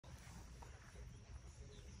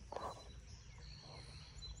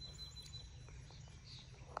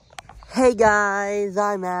Hey guys,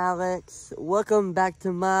 I'm Alex. Welcome back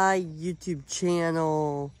to my YouTube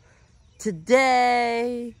channel.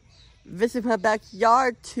 Today, visit my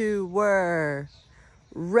backyard tour.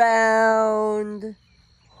 Round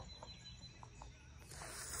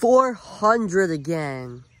 400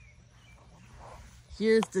 again.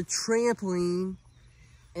 Here's the trampoline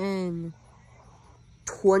in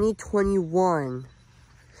 2021.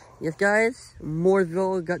 Yes guys,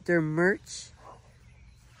 Mooresville got their merch.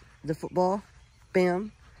 The football,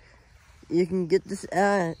 bam. You can get this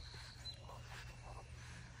at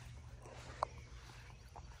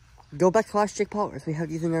Go back to last Jake Paulers. We have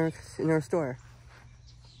these in our store.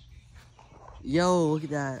 Yo, look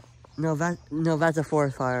at that. No, that's a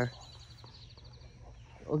forest fire.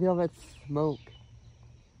 Look at all that smoke.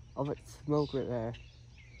 All that smoke right there.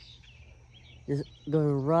 Just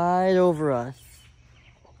going right over us.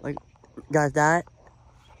 Like, guys,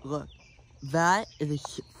 look. That is a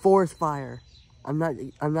forest fire. I'm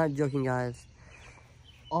not joking, guys.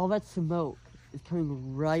 All that smoke is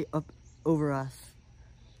coming right up over us.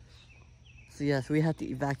 So yes, we have to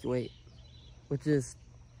evacuate, which is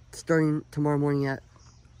starting tomorrow morning at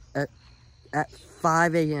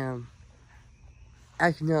 5 a.m.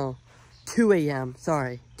 Actually, no, 2 a.m.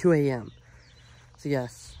 Sorry, 2 a.m. So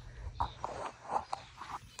yes.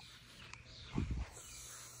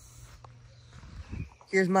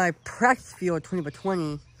 Here's my practice field, 20 by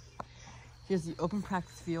 20. Here's the open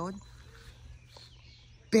practice field.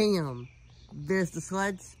 Bam! There's the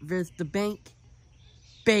sleds. There's the bank.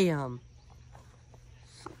 Bam!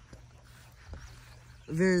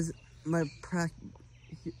 There's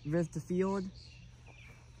there's the field.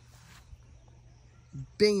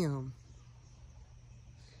 Bam!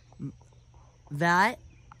 That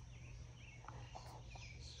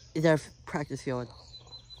is our practice field.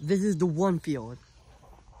 This is the one field.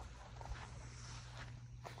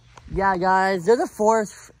 Yeah, guys, there's a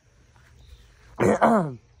forest.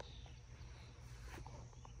 Yeah,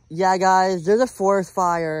 guys, there's a forest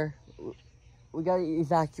fire. We gotta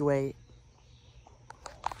evacuate.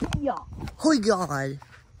 Yeah. Oh, God.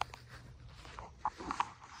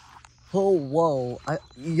 Oh, whoa. I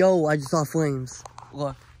just saw flames.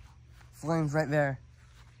 Look. Flames right there.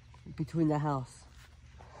 Between the house.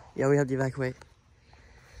 Yeah, we have to evacuate.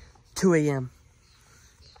 2 a.m.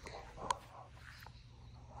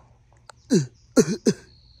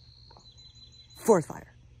 Forest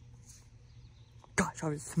fire. Gosh, I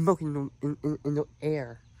was smoking in the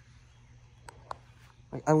air.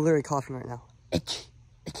 Like, I'm literally coughing right now. Itch.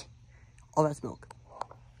 All that smoke.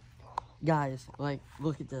 Guys, like,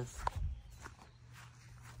 look at this.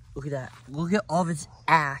 Look at that. Look at all this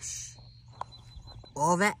ash.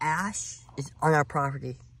 All that ash is on our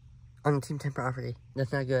property. On the Team 10 property.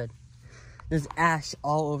 That's not good. There's ash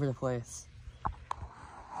all over the place.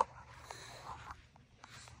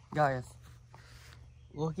 Guys,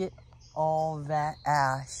 look at all that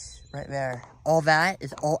ash right there. All that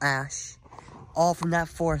is all ash. All from that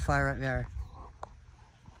forest fire right there.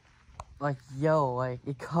 Like, yo, like,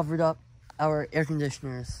 it covered up our air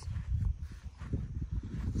conditioners.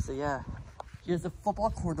 So, yeah. Here's the football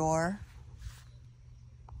corridor.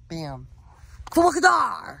 Bam. Football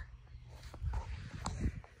corridor!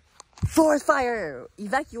 Forest fire!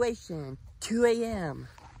 Evacuation. 2 a.m.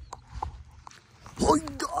 Oh,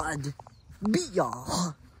 God! Bia!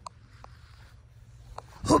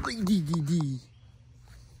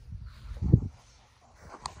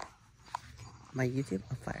 My YouTube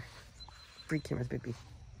on fire. Free cameras, baby.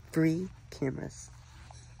 Free cameras.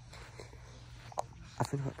 I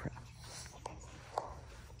think I'm proud.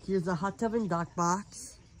 Here's a hot tub and dock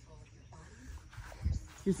box.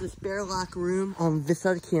 Here's the spare locker room on this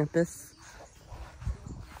side of campus.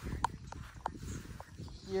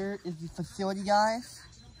 Here is the facility, guys.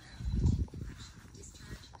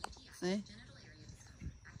 See?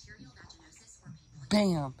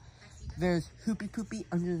 Bam! There's Hoopy Poopy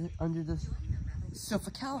under the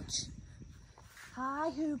sofa couch.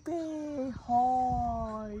 Hi, Hoopy!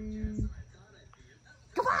 Hi!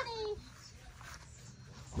 Come on!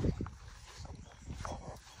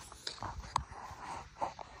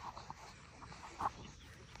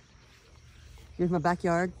 Here's my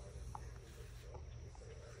backyard.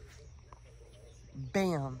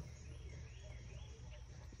 Bam!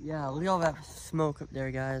 Yeah, look at all that smoke up there,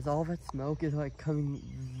 guys. All that smoke is like coming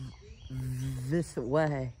this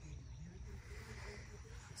way.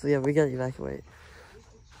 So yeah, we gotta evacuate.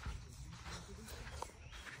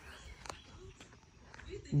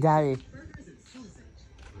 Daddy,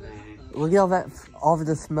 look at all of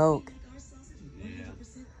the smoke.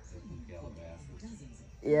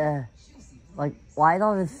 Yeah. Like, why is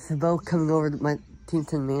all this smoke coming over to my Team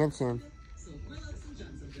 10 mansion?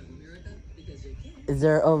 Is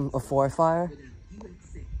there a forest fire?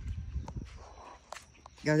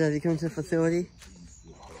 Guys, as you come to the facility,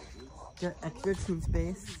 got extra team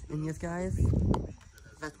space. And yes, guys,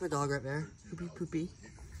 that's my dog right there. Poopy poopy.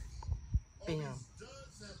 Bam.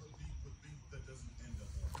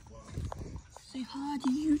 Say hi to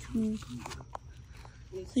YouTube.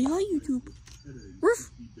 Say hi, YouTube.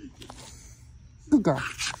 Woof. Good girl.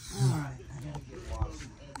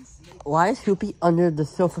 Why is Hoopy under the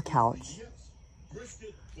sofa couch?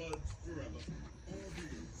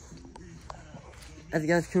 As you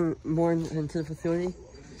guys come more into the facility,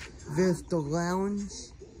 there's the lounge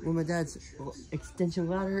with my dad's extension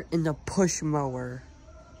ladder and the push mower.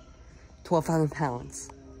 12,000 pounds.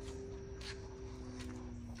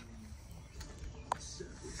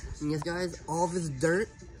 And yes, guys, all this dirt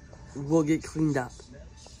will get cleaned up.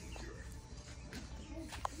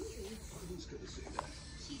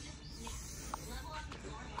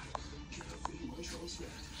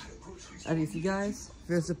 As you see, guys,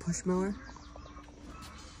 there's the push mower.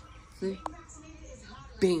 See?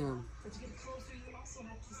 Bam.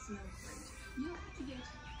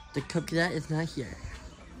 The Cub Cadet is not here.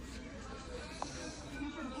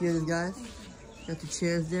 Here it is, guys. Got the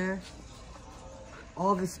chairs there.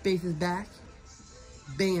 All the space is back.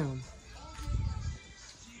 Bam.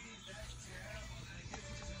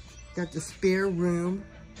 Got the spare room.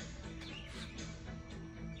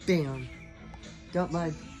 Bam. Got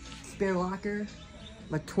my spare locker.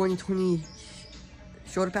 My 2020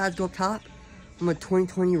 shoulder pads go up top. And my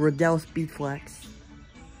 2020 Riddell Speedflex.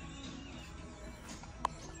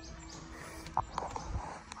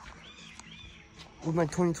 With my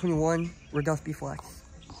 2021 Riddell Speedflex.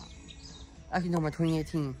 Actually, no, my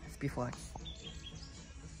 2018 Speedflex.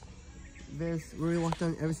 There's where we walk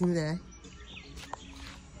down every single day.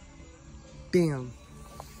 Bam.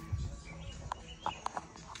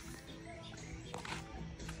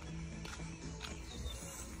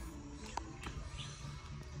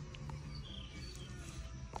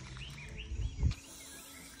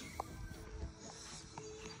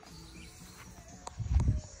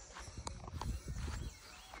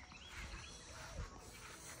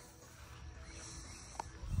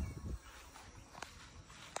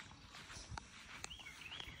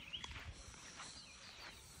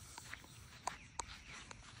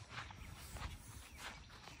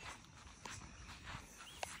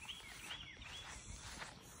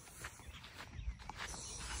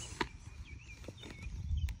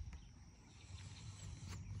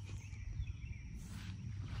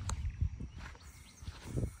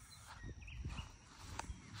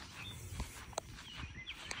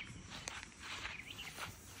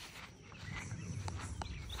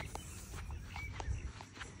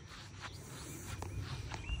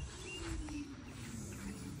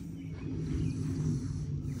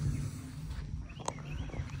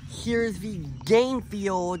 Here's the game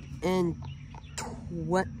field in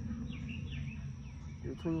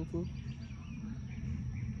 2018.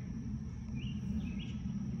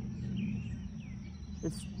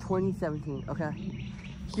 It's 2017. Okay.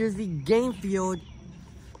 Here's the game field.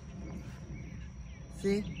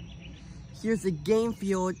 See? Here's the game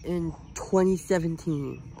field in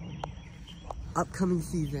 2017. Upcoming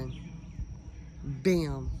season.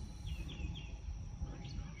 Bam.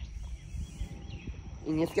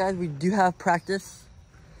 And yes, guys, we do have practice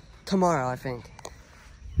tomorrow, I think.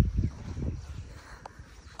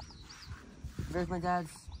 There's my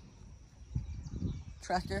dad's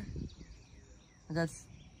tractor. That's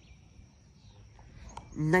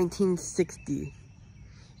 1960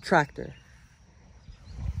 tractor.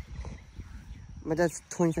 My dad's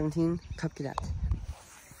 2017 Cub Cadet.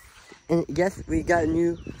 And yes, we got a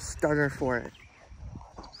new starter for it.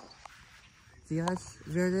 See, guys,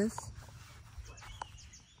 there it is.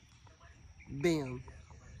 Bam.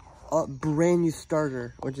 A brand new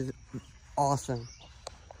starter, which is awesome.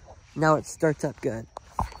 Now it starts up good.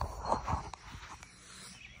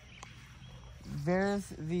 There's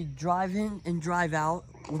the drive in and drive out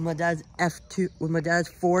with my dad's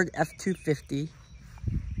Ford F-250.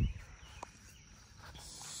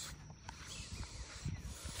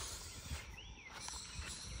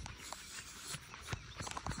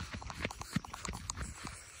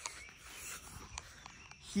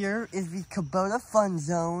 Here is the Kubota Fun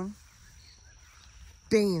Zone.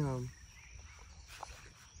 Bam.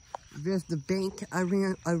 There's the bank I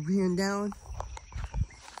ran down.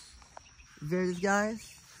 There it is,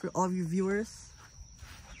 guys, for all of you viewers.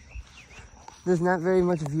 There's not very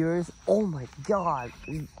much viewers. Oh my god.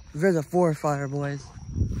 There's a forest fire, boys.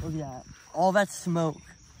 Look at that. All that smoke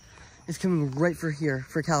is coming right for here,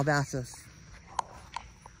 for Calabasas.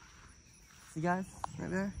 See, guys, right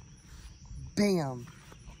there? Bam.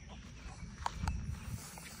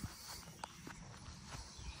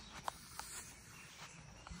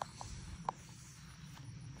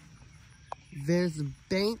 There's the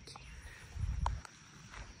bank.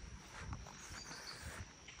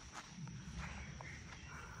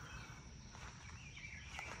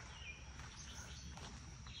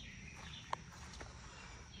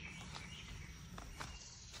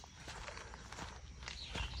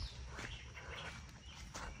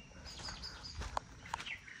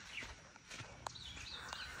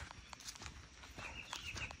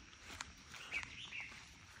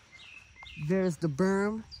 There's the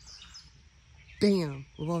berm. Bam!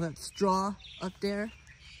 With all that straw up there.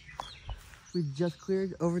 We just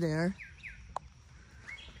cleared over there.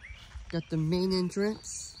 Got the main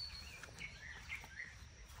entrance.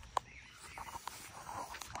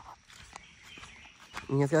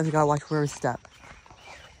 And you guys gotta watch where we step.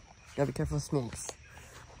 Gotta be careful of snakes.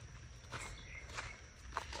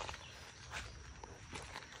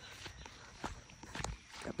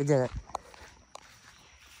 Yep, we did it.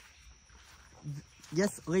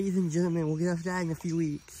 Yes, ladies and gentlemen, we'll get after that in a few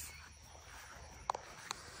weeks.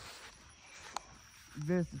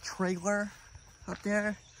 There's the trailer up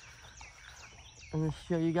there. I'm gonna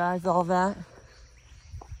show you guys all that.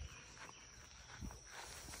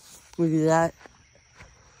 We do that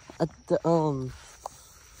at the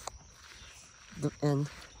end.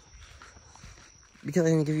 Because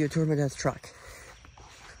I'm gonna give you a tour of my dad's truck.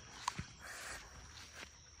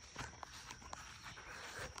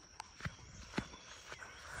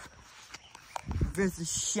 There's a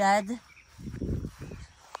shed.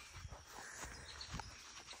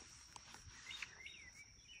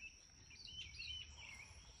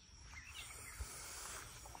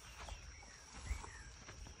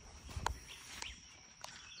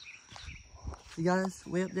 You guys,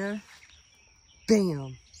 way up there.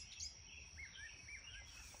 Bam.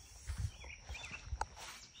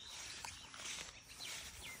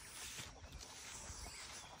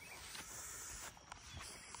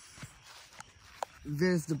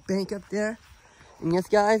 There's the bank up there. And yes,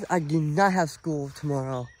 guys, I do not have school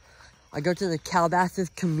tomorrow. I go to the Calabasas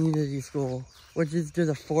Community School, which is there's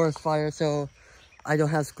a forest fire, so I don't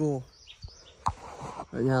have school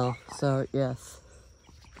right now. So, yes.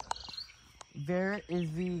 There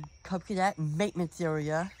is the Cub Cadet maintenance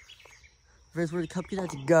area. There's where the Cub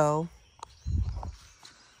Cadets go.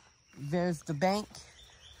 There's the bank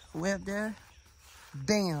way up there.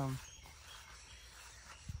 Bam.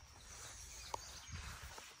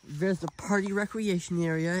 There's the party recreation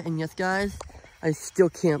area. And yes, guys, I still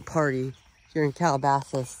can't party here in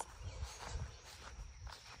Calabasas.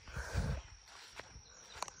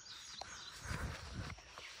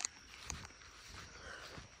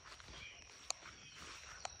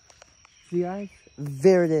 See, guys?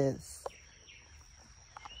 There it is.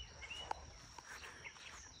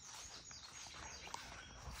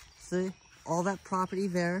 See? All that property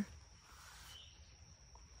there.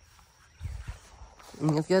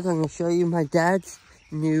 And yes, guys, I'm going to show you my dad's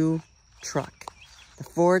new truck. The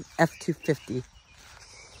Ford F-250.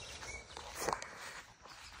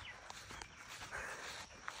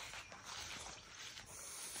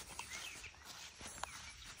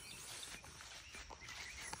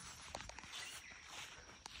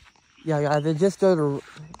 Yeah, guys, it just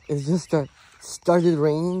started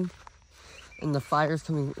raining, and the fire's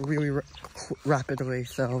coming really rapidly,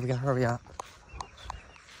 so we gotta hurry up.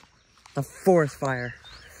 The forest fire.